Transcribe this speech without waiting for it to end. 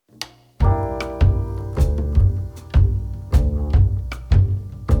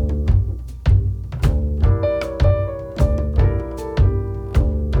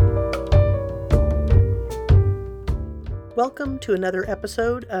Welcome to another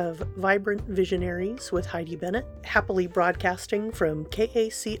episode of Vibrant Visionaries with Heidi Bennett, happily broadcasting from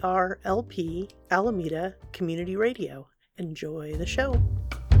KACR-LP Alameda Community Radio. Enjoy the show.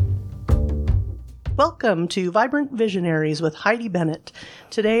 Welcome to Vibrant Visionaries with Heidi Bennett.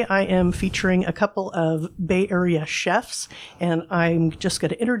 Today I am featuring a couple of Bay Area chefs, and I'm just going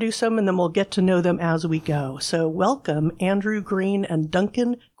to introduce them and then we'll get to know them as we go. So welcome Andrew Green and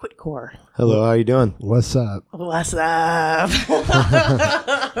Duncan Quitcore. Hello, how you doing? What's up? What's up?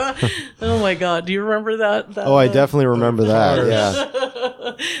 Oh my God, do you remember that? Oh, I definitely remember that,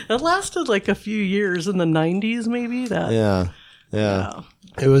 yeah. It lasted like a few years in the 90s maybe. Yeah.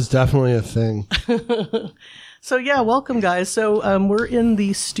 It was definitely a thing. So yeah, welcome guys. So we're in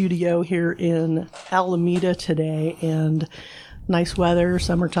the studio here in Alameda today, and nice weather,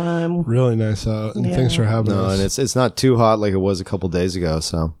 summertime. Really nice out, and thanks for having us. And it's not too hot like it was a couple days ago,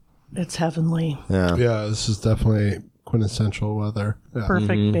 so. It's heavenly. Yeah, this is definitely quintessential weather. Yeah.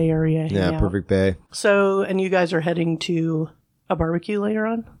 Perfect Bay Area. Yeah, perfect Bay. So, and you guys are heading to a barbecue later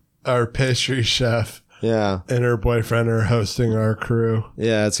on? Our pastry chef and her boyfriend are hosting our crew.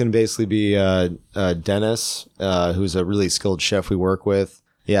 Yeah, it's going to basically be Dennis, who's a really skilled chef we work with.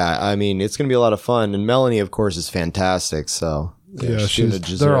 Yeah, I mean, it's going to be a lot of fun. And Melanie, of course, is fantastic. So yeah, she's doing a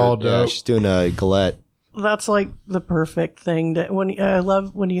dessert. They're all dope. Yeah, she's doing a galette. That's like the perfect thing. I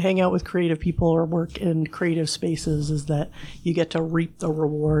love when you hang out with creative people or work in creative spaces, is that you get to reap the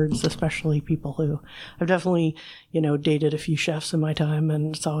rewards, especially people who I've definitely, dated a few chefs in my time,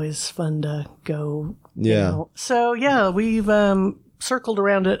 and it's always fun to go. Yeah. So yeah, we've circled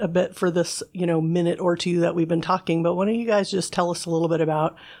around it a bit for this, minute or two that we've been talking, but why don't you guys just tell us a little bit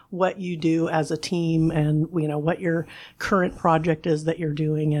about what you do as a team and, what your current project is that you're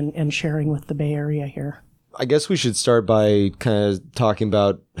doing and sharing with the Bay Area here. I guess we should start by kind of talking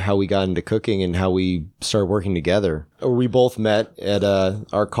about how we got into cooking and how we started working together. We both met at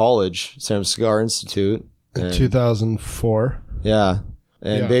our college, San Cigar Institute. In 2004. Yeah.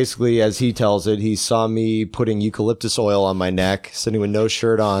 And basically, as he tells it, he saw me putting eucalyptus oil on my neck, sitting with no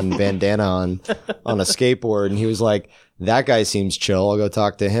shirt on, bandana on a skateboard. And he was like, that guy seems chill. I'll go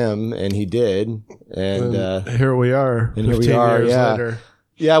talk to him. And he did. And here we are. And here we are, yeah. Later.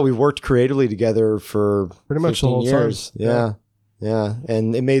 Yeah, we worked creatively together for pretty much the whole years. Time. Yeah.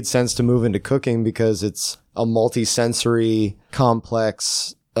 And it made sense to move into cooking because it's a multi-sensory,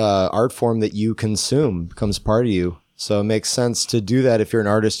 complex art form that you consume, becomes part of you. So it makes sense to do that if you're an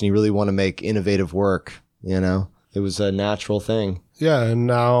artist and you really want to make innovative work, It was a natural thing. Yeah, and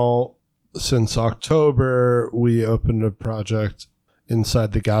now, since October, we opened a project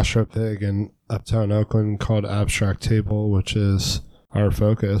inside the Gastropig in Uptown Oakland called Abstract Table, which is our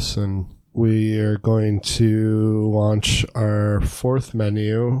focus. And we are going to launch our 4th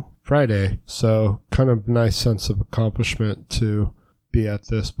menu Friday. So kind of nice sense of accomplishment to be at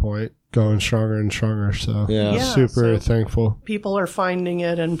this point. Going stronger and stronger, so super thankful. People are finding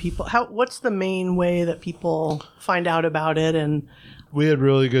it, and what's the main way that people find out about it? And we had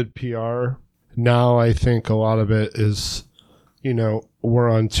really good PR. Now I think a lot of it is, we're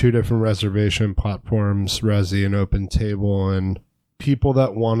on 2 different reservation platforms, Resy and Open Table, and people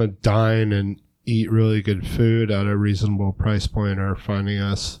that want to dine and eat really good food at a reasonable price point are finding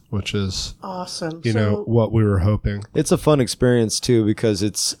us, which is awesome. What we were hoping. It's a fun experience too, because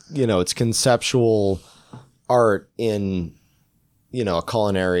it's, it's conceptual art in, a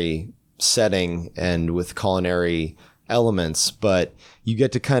culinary setting and with culinary elements, but you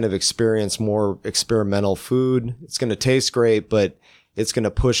get to kind of experience more experimental food. It's going to taste great, but it's going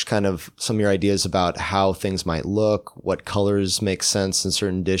to push kind of some of your ideas about how things might look, what colors make sense in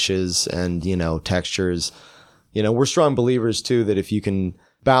certain dishes, and, textures. We're strong believers too that if you can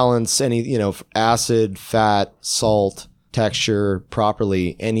balance any, acid, fat, salt, texture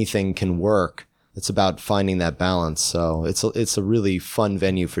properly, anything can work. It's about finding that balance. So it's a really fun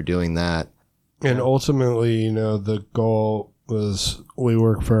venue for doing that. And ultimately, the goal was we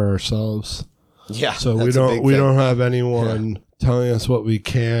work for ourselves. Yeah. So we don't have anyone telling us what we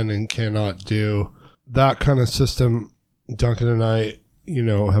can and cannot do. That kind of system, Duncan and I,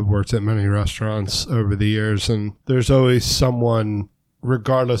 have worked at many restaurants over the years, and there's always someone,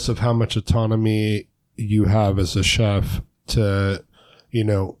 regardless of how much autonomy you have as a chef, to,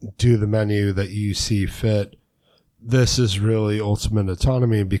 do the menu that you see fit. This is really ultimate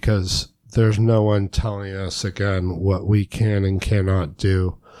autonomy because there's no one telling us, again, what we can and cannot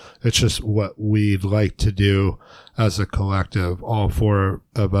do. It's just what we'd like to do as a collective, all 4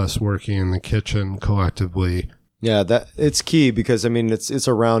 of us working in the kitchen collectively. Yeah, that it's key because, it's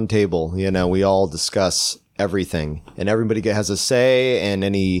a round table. We all discuss everything and everybody has a say, and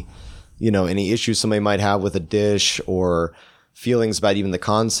any, any issues somebody might have with a dish or feelings about even the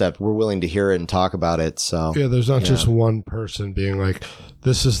concept, we're willing to hear it and talk about it. So Yeah, there's not just one person being like,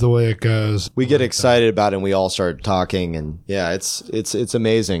 this is the way it goes. we get excited about it and we all start talking, and yeah, it's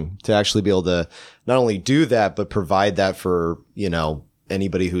amazing to actually be able to not only do that, but provide that for,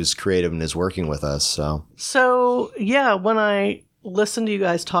 anybody who's creative and is working with us. So yeah, when I listen to you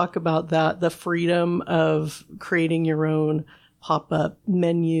guys talk about that, the freedom of creating your own pop-up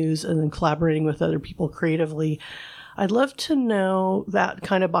menus and then collaborating with other people creatively, I'd love to know that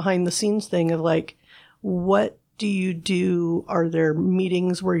kind of behind the scenes thing of like, what do you do? Are there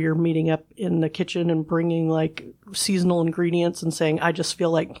meetings where you're meeting up in the kitchen and bringing like seasonal ingredients and saying, I just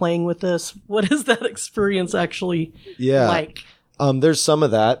feel like playing with this? What is that experience actually like? There's some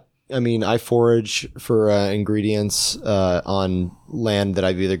of that. I mean, I forage for ingredients on land that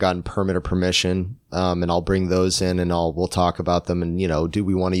I've either gotten permit or permission, and I'll bring those in and we'll talk about them. And, do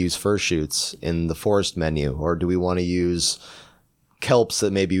we want to use fur shoots in the forest menu, or do we want to use kelps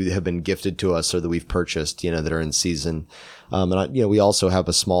that maybe have been gifted to us or that we've purchased, that are in season? We also have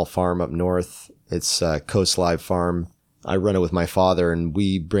a small farm up north. It's Coast Live Farm. I run it with my father, and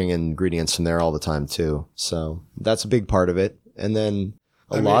we bring in ingredients from there all the time too. So that's a big part of it. And then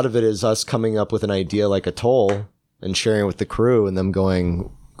a lot of it is us coming up with an idea like a toll and sharing it with the crew and them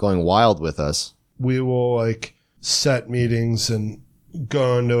going wild with us. We will like set meetings and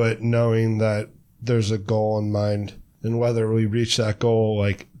go into it knowing that there's a goal in mind, and whether we reach that goal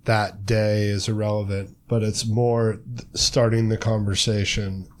like that day is irrelevant, but it's more starting the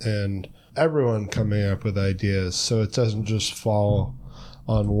conversation and everyone coming up with ideas. So it doesn't just fall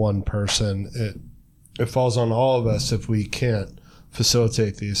on one person. It falls on all of us if we can't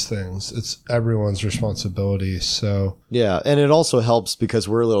facilitate these things. It's everyone's responsibility. So yeah, and it also helps because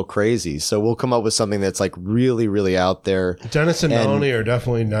we're a little crazy, so we'll come up with something that's like really, really out there. Dennis and Melanie are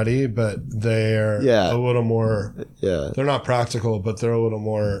definitely nutty, but they're a little more. Yeah, they're not practical, but they're a little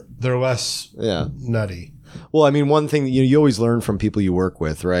more. They're less nutty. Well, I mean, one thing you always learn from people you work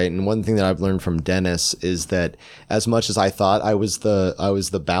with, right? And one thing that I've learned from Dennis is that as much as I thought I was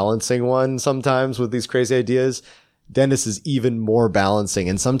the balancing one sometimes with these crazy ideas, Dennis is even more balancing.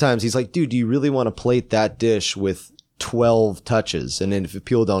 And sometimes he's like, dude, do you really want to plate that dish with 12 touches? And then if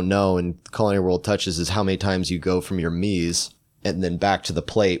people don't know, in culinary world, touches is how many times you go from your mise and then back to the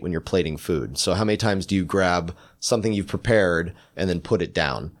plate when you're plating food. So how many times do you grab something you've prepared and then put it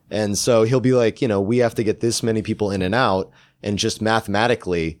down? And so he'll be like, we have to get this many people in and out. And just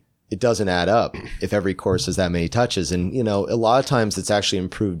mathematically, it doesn't add up if every course has that many touches. And, a lot of times it's actually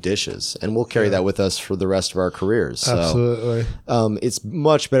improved dishes, and we'll carry that with us for the rest of our careers. So, absolutely. It's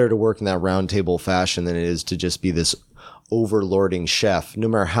much better to work in that round table fashion than it is to just be this overlording chef, no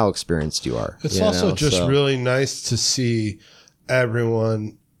matter how experienced you are. It's also just really nice to see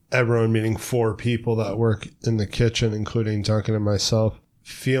everyone meeting 4 people that work in the kitchen, including Duncan and myself,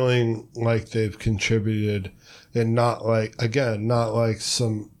 feeling like they've contributed, and not like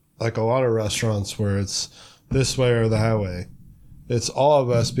a lot of restaurants where it's this way or the highway. It's all of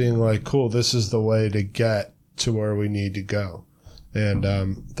us being like, cool, this is the way to get to where we need to go. And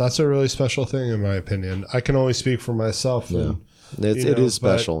that's a really special thing, in my opinion. I can only speak for myself. Yeah. It is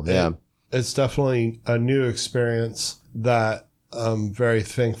special. Yeah. It's definitely a new experience that I'm very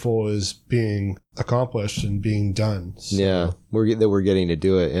thankful is being accomplished and being done. So. Yeah. We're getting to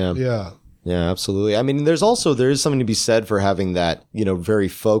do it. Yeah. Yeah. Yeah, absolutely. I mean, there is something to be said for having that, very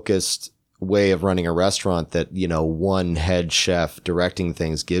focused way of running a restaurant that, one head chef directing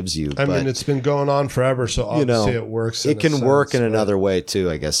things gives you. I mean, it's been going on forever, so obviously it works. It can work in another way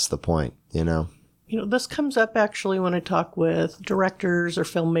too, I guess is the point, This comes up actually when I talk with directors or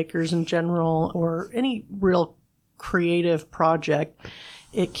filmmakers in general, or any real creative project.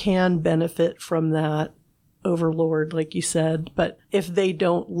 It can benefit from that overlord, like you said, but if they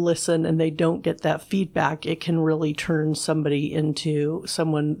don't listen and they don't get that feedback, it can really turn somebody into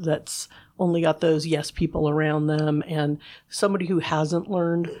someone that's only got those yes people around them, and somebody who hasn't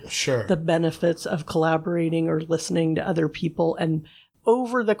learned the benefits of collaborating or listening to other people. And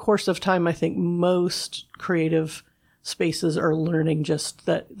over the course of time, I think most creative spaces are learning just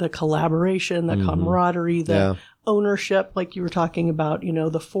the collaboration, the camaraderie, the ownership, like you were talking about.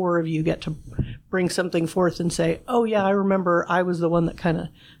 The 4 of you get to bring something forth and say, oh yeah, I remember I was the one that kind of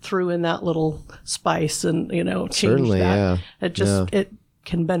threw in that little spice and changed that. It just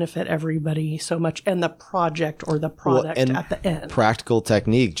can benefit everybody so much, and the project or the product and at the end. practical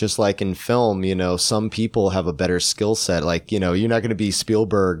technique, just like in film, some people have a better skill set. Like, you're not going to be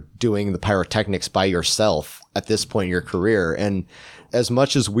Spielberg doing the pyrotechnics by yourself at this point in your career. And as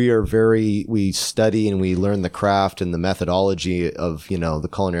much as we study and we learn the craft and the methodology of, the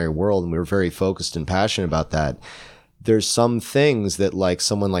culinary world, and we're very focused and passionate about that, there's some things that, like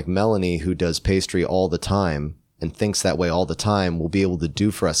someone like Melanie, who does pastry all the time and thinks that way all the time, will be able to do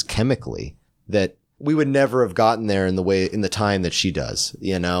for us chemically that we would never have gotten there in the time that she does,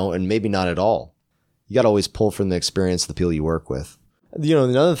 and maybe not at all. You got to always pull from the experience of the people you work with.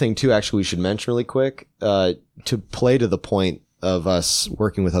 Another thing too, actually, we should mention really quick, to play to the point of us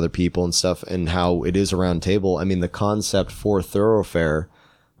working with other people and stuff and how it is around table. I mean, the concept for Thoroughfare,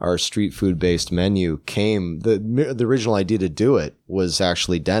 our street food based menu, the original idea to do it was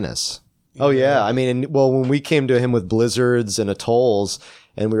actually Dennis. Oh yeah. I mean, when we came to him with blizzards and atolls,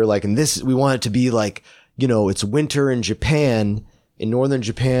 and we were like, we want it to be like, it's winter in Japan, in northern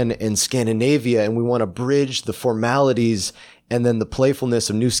Japan and Scandinavia, and we want to bridge the formalities and then the playfulness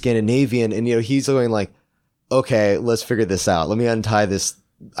of New Scandinavian. And, he's going like, okay, let's figure this out. Let me untie this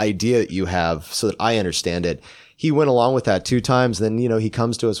idea that you have so that I understand it. He went along with that 2 times. Then, he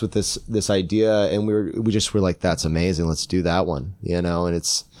comes to us with this idea, and we just were like, that's amazing. Let's do that one, and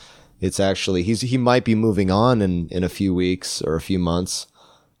it's actually, he might be moving on in a few weeks or a few months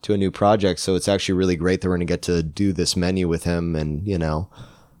to a new project. So it's actually really great that we're going to get to do this menu with him, and,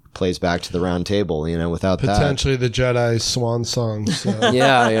 plays back to the round table, without potentially the Jedi swan song. So.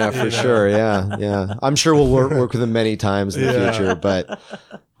 Yeah, for sure. Yeah. I'm sure we'll work with him many times in the future, but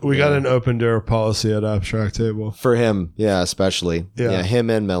we got an open door policy at Abstract Table for him. Yeah, especially. Yeah, him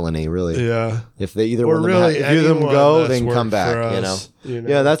and Melanie, really. Yeah. If they either or one really if either of them go, then come back, us,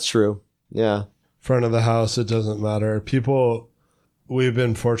 Yeah, that's true. Yeah. Front of the house, it doesn't matter. People, we've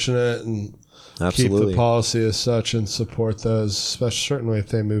been fortunate and Absolutely. keep the policy as such and support those, especially certainly if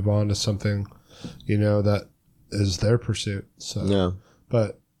they move on to something, that is their pursuit. So, yeah.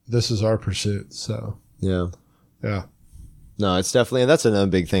 But this is our pursuit. So, yeah. No, it's definitely, and that's another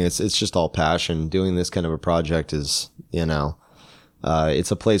big thing. It's just all passion. Doing this kind of a project is,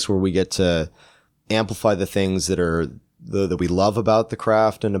 it's a place where we get to amplify the things that are that we love about the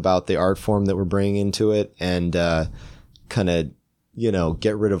craft and about the art form that we're bringing into it, and kind of,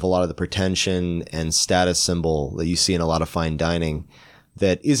 get rid of a lot of the pretension and status symbol that you see in a lot of fine dining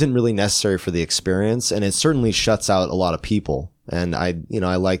that isn't really necessary for the experience. And it certainly shuts out a lot of people. And I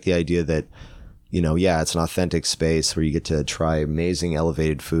like the idea that, it's an authentic space where you get to try amazing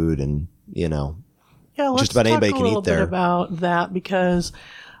elevated food and, let's just about anybody talk can a little eat there. bit about that, because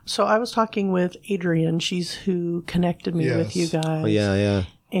so I was talking with Adrian. She's who connected me with you guys. Oh, yeah.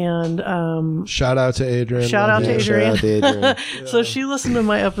 And shout out to Adrian. Shout out to Adrian. Yeah. So she listened to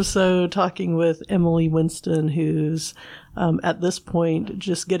my episode talking with Emily Winston, who's at this point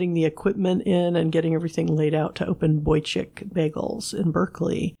just getting the equipment in and getting everything laid out to open Boychik Bagels in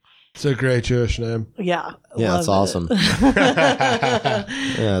Berkeley. It's a great Jewish name. Yeah. It's awesome. Yeah,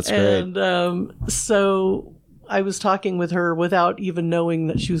 that's great. And so I was talking with her without even knowing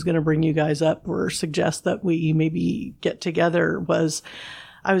that she was going to bring you guys up or suggest that we maybe get together.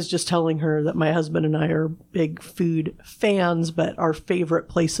 I was just telling her that my husband and I are big food fans, but our favorite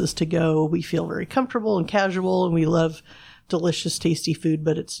places to go, we feel very comfortable and casual, and we love delicious, tasty food,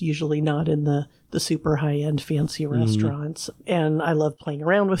 but it's usually not in the super high-end fancy restaurants. And I love playing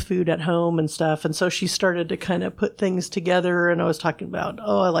around with food at home and stuff. And so she started to kind of put things together. And I was talking about,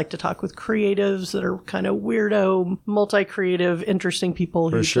 I like to talk with creatives that are kind of weirdo, multi-creative, interesting people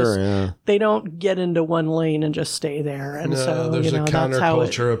who they don't get into one lane and just stay there. And so there's a that's how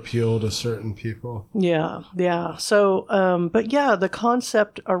counterculture appeal to certain people. Yeah. So, but yeah, the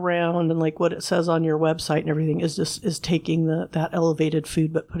concept around and like what it says on your website and everything is taking that elevated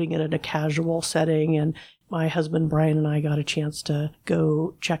food, but putting it in a casual setting. And my husband Brian and I got a chance to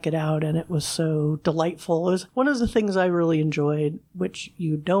go check it out, and it was so delightful. It was one of the things I really enjoyed, which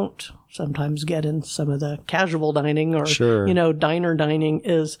you don't sometimes get in some of the casual dining or diner dining,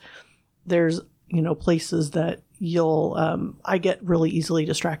 is there's places that I get really easily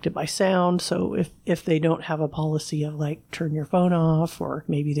distracted by sound. So if they don't have a policy of like turn your phone off, or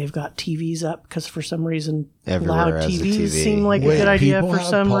maybe they've got TVs up because for some reason loud TVs seem like a good idea for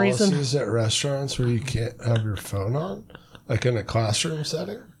some reason. People have policies at restaurants where you can't have your phone on, like in a classroom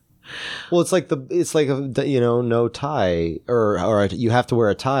setting. Well, it's like no tie or you have to wear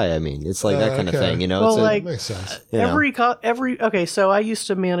a tie. I mean, it's like that kind of thing, Well, that makes sense. So I used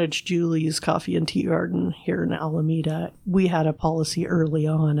to manage Julie's Coffee and Tea Garden here in Alameda. We had a policy early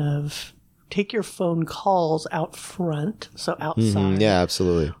on of take your phone calls out front, so outside. Yeah,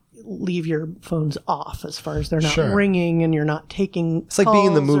 absolutely. Leave your phones off as far as they're not Sure. ringing and you're not taking It's like being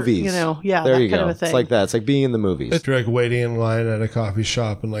in the calls or, movies. yeah, There that you kind go. of a thing. It's like that. It's like being in the movies. If you're like waiting in line at a coffee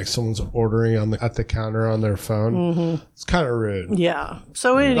shop and like someone's ordering at the counter on their phone, it's kind of rude. Yeah.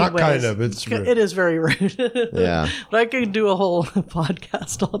 So anyways, Not kind of, it's rude. it is very rude. Yeah. But I could do a whole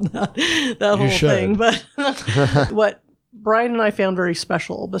podcast on that whole should. thing. But what Brian and I found very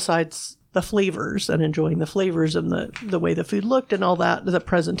special, besides the flavors and enjoying the flavors and the way the food looked and all that, the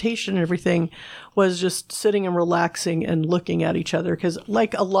presentation and everything, was just sitting and relaxing and looking at each other. Because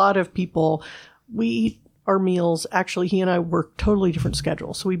like a lot of people, we eat our meals. Actually, he and I work totally different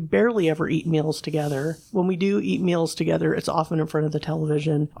schedules. So we barely ever eat meals together. When we do eat meals together, it's often in front of the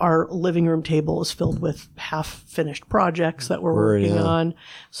television. Our living room table is filled with half-finished projects that we're working on.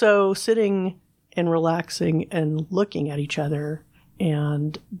 So sitting and relaxing and looking at each other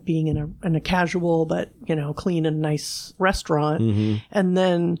and being in a casual but clean and nice restaurant, and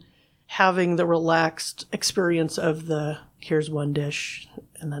then having the relaxed experience of here's one dish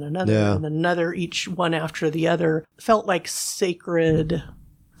and then another and then another, each one after the other, felt like sacred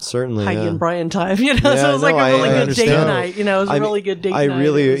Certainly, Heidi yeah. and Brian time. So Yeah, it was like no, a really I good date understand. night. It was a really good date night. I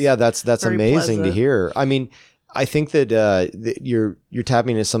really, It was that's very amazing to pleasant. hear. I mean, I think that you're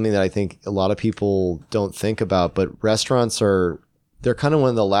tapping into something that I think a lot of people don't think about, but restaurants they're kind of one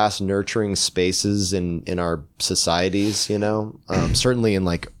of the last nurturing spaces in our societies, certainly in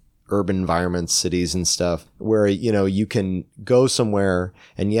like urban environments, cities and stuff, where, you can go somewhere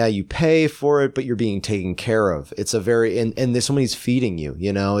and you pay for it, but you're being taken care of. It's a very, and there's somebody's feeding you,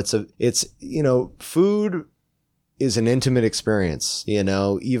 food is an intimate experience,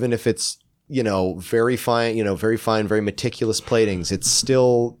 even if it's, very fine, very meticulous platings, it's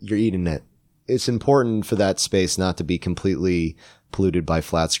still, you're eating it. It's important for that space not to be completely polluted by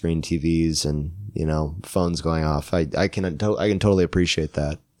flat screen TVs and, phones going off. I can totally appreciate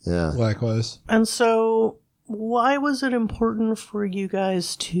that. Yeah. Likewise. And so why was it important for you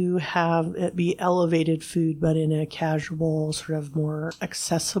guys to have it be elevated food, but in a casual, sort of more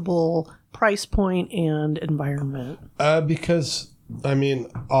accessible price point and environment? Because, I mean,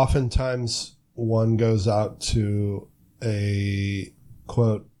 oftentimes one goes out to a,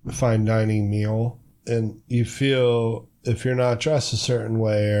 quote, fine dining meal, and you feel if you're not dressed a certain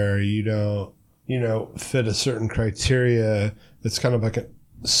way or you don't, fit a certain criteria, it's kind of like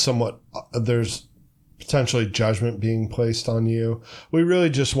there's potentially judgment being placed on you. We really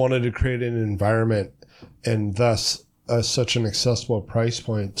just wanted to create an environment and thus such an accessible price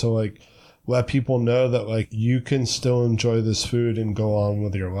point to like let people know that like you can still enjoy this food and go on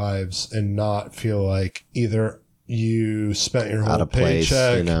with your lives and not feel like either you spent your whole Out of place,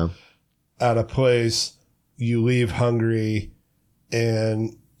 paycheck at a place, you leave hungry,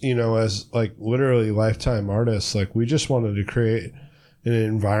 and as like literally lifetime artists, like we just wanted to create an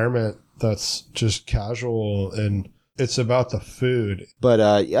environment that's just casual and it's about the food. But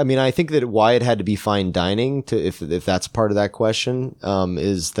I mean, I think that why it had to be fine dining, if that's part of that question,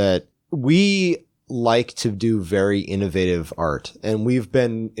 is that we like to do very innovative art, and we've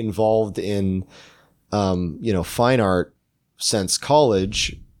been involved in fine art since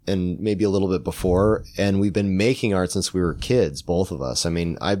college and maybe a little bit before, and we've been making art since we were kids, both of us. I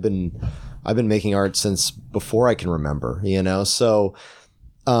mean, I've been making art since before I can remember, so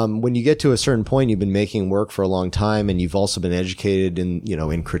when you get to a certain point, you've been making work for a long time, and you've also been educated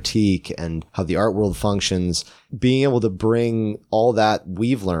in critique and how the art world functions. Being able to bring all that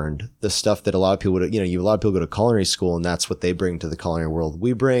we've learned, the stuff that a lot of people would, a lot of people go to culinary school and that's what they bring to the culinary world.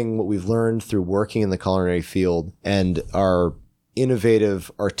 We bring what we've learned through working in the culinary field and our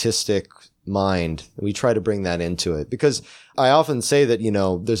innovative artistic mind. We try to bring that into it, because I often say that,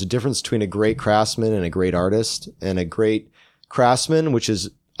 there's a difference between a great craftsman and a great artist. And a great craftsman, which is,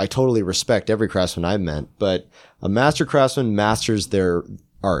 I totally respect every craftsman I've met, but a master craftsman masters their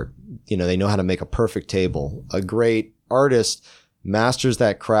art. They know how to make a perfect table. A great artist masters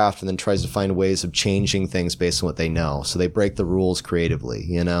that craft and then tries to find ways of changing things based on what they know. So they break the rules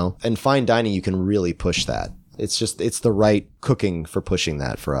creatively, And fine dining, you can really push that. It's the right cooking for pushing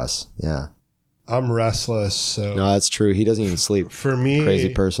that for us. Yeah. I'm restless, so No, that's true. He doesn't even sleep. for me,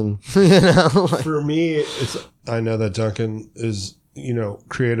 Crazy person. for me, I know that Duncan is,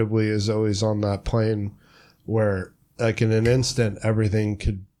 creatively is always on that plane where like in an instant, everything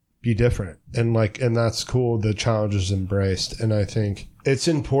could be different. And that's cool. The challenge is embraced. And I think it's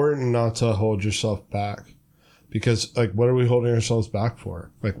important not to hold yourself back, because like, what are we holding ourselves back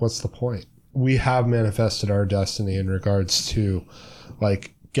for? Like, what's the point? We have manifested our destiny in regards to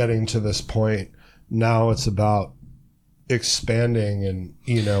like getting to this point. Now it's about expanding and,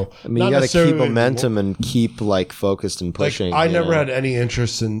 you know, I mean, you got to keep momentum and keep like focused and pushing. Like, I never had any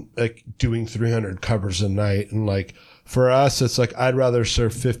interest in like doing 300 covers a night. And like for us, it's like, I'd rather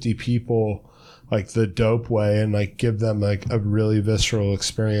serve 50 people like the dope way and like give them like a really visceral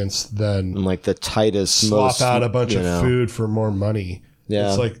experience than and like the tightest, slop out a bunch of food for more money. Yeah.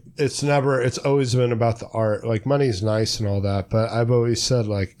 It's like, it's always been about the art. Like money's nice and all that, but I've always said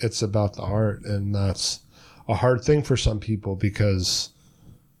like, it's about the art, and that's a hard thing for some people because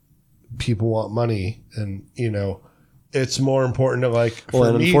people want money, and you know, it's more important to like. Well,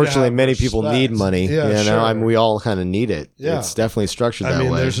 and unfortunately, many people need money. Yeah, you know, sure. I mean, we all kind of need it. Yeah. It's definitely structured that I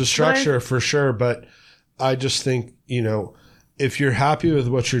mean, way. there's a structure for sure, but I just think, you know, if you're happy with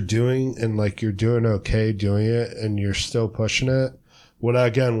what you're doing and like you're doing okay doing it and you're still pushing it,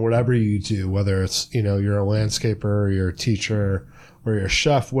 whatever you do, whether it's, you know, you're a landscaper or you're a teacher or you're a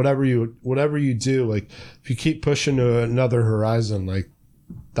chef, whatever you do, like if you keep pushing to another horizon, like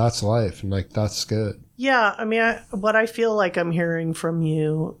that's life, and like that's good. Yeah, I mean, what I feel like I'm hearing from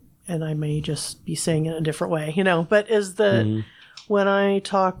you, and I may just be saying it a different way, you know, but is that when I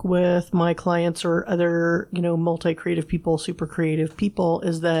talk with my clients or other, you know, multi-creative people, super creative people,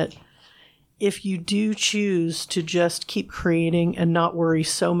 is that if you do choose to just keep creating and not worry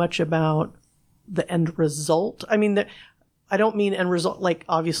so much about the end result, I mean, I don't mean end result, like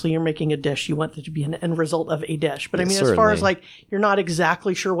obviously you're making a dish, you want there to be an end result of a dish. But I mean, as far as like, you're not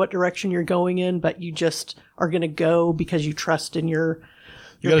exactly sure what direction you're going in, but you just are going to go because you trust in your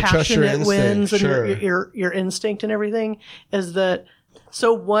passion that wins and your instinct and everything, is that,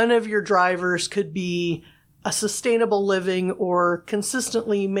 so one of your drivers could be a sustainable living or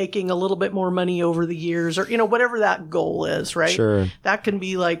consistently making a little bit more money over the years, or, you know, whatever that goal is, right? Sure. That can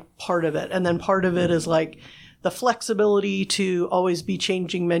be like part of it. And then part of it is like the flexibility to always be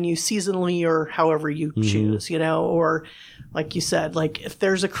changing menus seasonally or however you choose, you know, or like you said, like if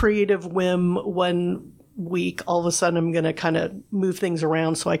there's a creative whim one week, all of a sudden I'm going to kind of move things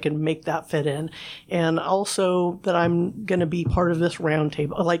around so I can make that fit in. And also that I'm going to be part of this round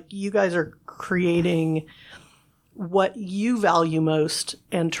table. Like you guys are creating what you value most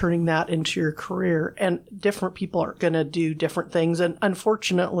and turning that into your career, and different people are going to do different things. And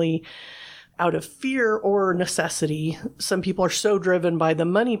unfortunately, out of fear or necessity, some people are so driven by the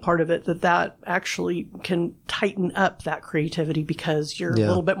money part of it that actually can tighten up that creativity, because you're a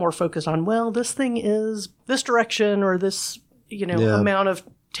little bit more focused on, well, this thing is this direction or this, you know, amount of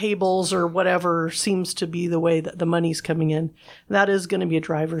tables or whatever seems to be the way that the money's coming in. That is going to be a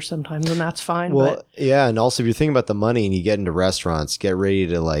driver sometimes, and that's fine. Well, but yeah, and also if you're thinking about the money and you get into restaurants, get ready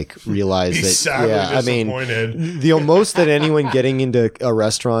to like realize that. Yeah, I mean, the most that anyone getting into a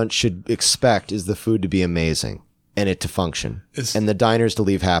restaurant should expect is the food to be amazing and it to function, and the diners to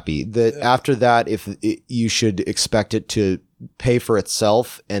leave happy. After that, you should expect it to pay for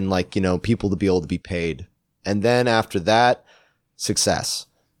itself, and like, you know, people to be able to be paid, and then after that, success.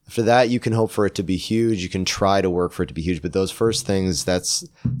 After that, you can hope for it to be huge. You can try to work for it to be huge. But those first things, that's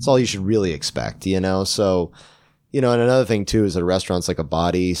all you should really expect, you know? So, you know, and another thing too is that a restaurant's like a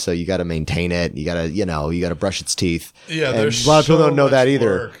body. So you got to maintain it. You got to, you know, you got to brush its teeth. Yeah, and there's a lot of people so don't know that much either.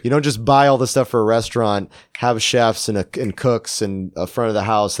 work. You don't just buy all the stuff for a restaurant, have chefs and cooks and a front of the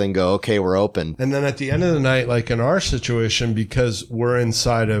house, then go, okay, we're open. And then at the end of the night, like in our situation, because we're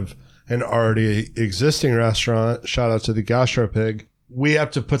inside of an already existing restaurant, shout out to the Gastropig, we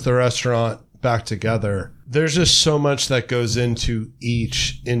have to put the restaurant back together. There's just so much that goes into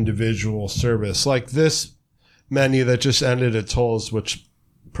each individual service. Like this menu that just ended at Toll's, which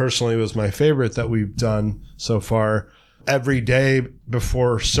personally was my favorite that we've done so far. Every day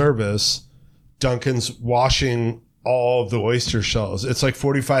before service, Duncan's washing all of the oyster shells. It's like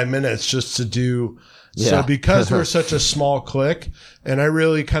 45 minutes just to do. So because we're such a small clique, and I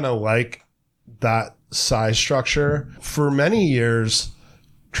really kind of like that size structure. For many years,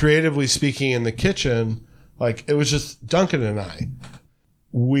 creatively speaking, in the kitchen, like it was just Duncan and I.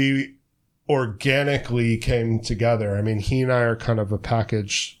 We organically came together. I mean, he and I are kind of a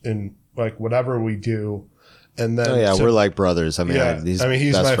package in like whatever we do. And then we're like brothers. I mean,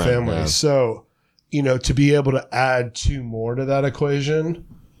 he's my family. Yeah. So, you know, to be able to add two more to that equation,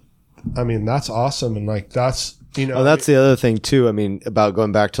 I mean, that's awesome. And like that's, you know, that's the other thing too. I mean, about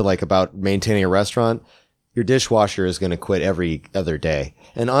going back to like about maintaining a restaurant, your dishwasher is going to quit every other day.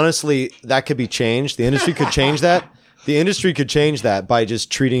 And honestly, that could be changed. The industry could change that. The industry could change that by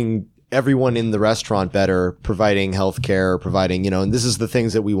just treating everyone in the restaurant better, providing healthcare, providing, you know, and this is the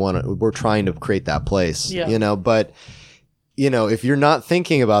things that we're trying to create that place, you know, but you know, if you're not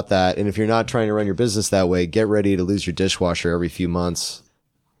thinking about that, and if you're not trying to run your business that way, get ready to lose your dishwasher every few months.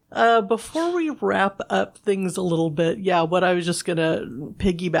 Before we wrap up things a little bit, yeah, what I was just gonna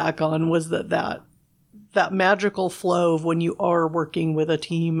piggyback on was that magical flow of when you are working with a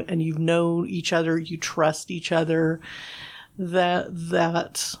team and you know each other, you trust each other.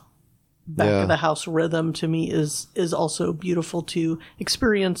 That back of the house rhythm to me is also beautiful to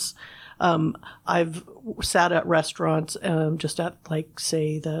experience. I've sat at restaurants, just at like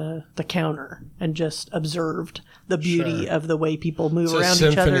say the counter and just observed the beauty of the way people move around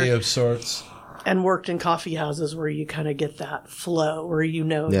each other. Symphony of sorts. And worked in coffee houses where you kind of get that flow, where you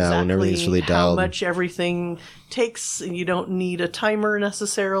know when everything's exactly really how dialed. much everything takes. And you don't need a timer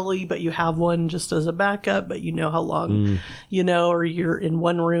necessarily, but you have one just as a backup, but you know how long, or you're in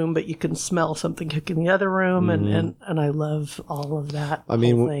one room, but you can smell something cooking in the other room. And I love all of that I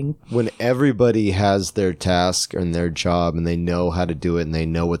mean, whole thing. when everybody has their task and their job and they know how to do it and they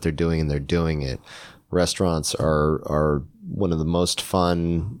know what they're doing and they're doing it, restaurants are one of the most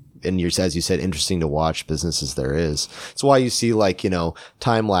fun and as you said, interesting to watch businesses there is. It's why you see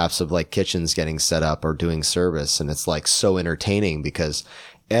time lapse of like kitchens getting set up or doing service. And it's like so entertaining because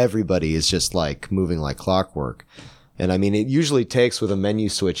everybody is just like moving like clockwork. And I mean, it usually takes with a menu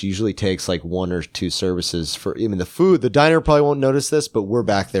switch, usually takes like 1 or 2 services for even the food. The diner probably won't notice this, but we're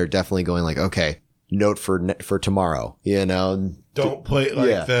back there definitely going like, okay, note for tomorrow, Don't plate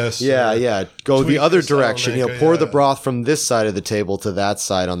like this. Yeah. Go tweak the other this direction. element, Pour the broth from this side of the table to that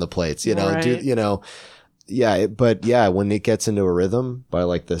side on the plates. Right. But when it gets into a rhythm by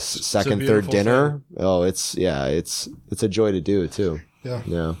like the second, third beautiful dinner, it's a joy to do too.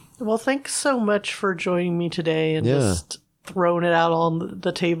 Yeah. Well, thanks so much for joining me today and Yeah. just throwing it out on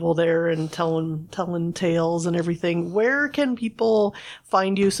the table there and telling tales and everything. Where can people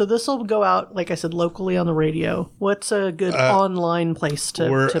find you? So this will go out, like I said, locally on the radio. What's a good online place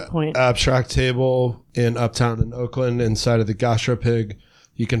to point? Abstract Table in Uptown in Oakland inside of the Gastropig.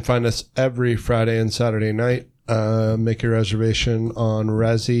 You can find us every Friday and Saturday night. Make your reservation on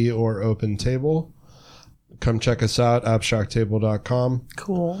Resi or Open Table. Come check us out, abstracttable.com.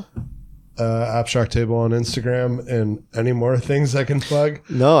 Cool. Abstract Table on Instagram, and any more things I can plug.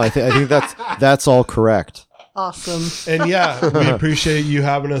 No, I think that's all correct. Awesome. And we appreciate you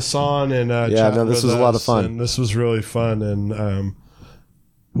having us on and this was a lot of fun. And this was really fun, and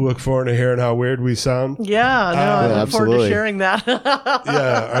we look forward to hearing how weird we sound. Yeah, I look forward to absolutely. sharing that.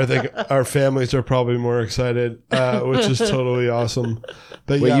 I think our families are probably more excited, which is totally awesome.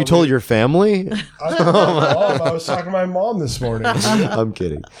 But Wait, you told your family? I told my mom. I was talking to my mom this morning. I'm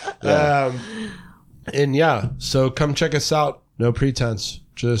kidding. Yeah. So come check us out. No pretense.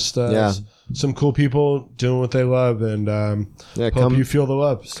 Just Yeah. some cool people doing what they love, and hope you feel the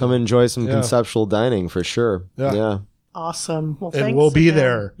love. So, Come enjoy some conceptual dining for sure. Yeah. Awesome. Well, and thanks we'll be again.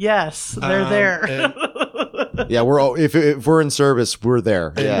 there. Yes, they're there. And Yeah, if we're in service, we're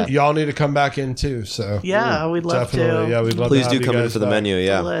there. Yeah. y'all need to come back in too. So Yeah, we'd love definitely. to. Yeah, we'd love Please to have do you come in guys for the back. menu.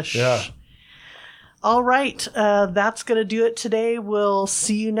 Yeah. Delish. Yeah. All right. That's going to do it today. We'll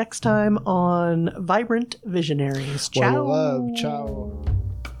see you next time on Vibrant Visionaries. Ciao. One love. Ciao.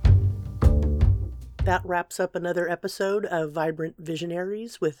 That wraps up another episode of Vibrant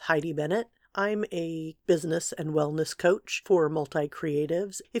Visionaries with Heidi Bennett. I'm a business and wellness coach for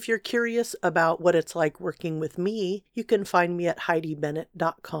multi-creatives. If you're curious about what it's like working with me, you can find me at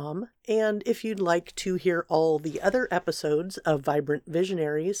HeidiBennett.com. And if you'd like to hear all the other episodes of Vibrant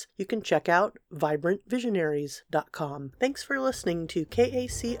Visionaries, you can check out VibrantVisionaries.com. Thanks for listening to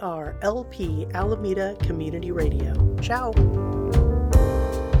KACR LP Alameda Community Radio. Ciao.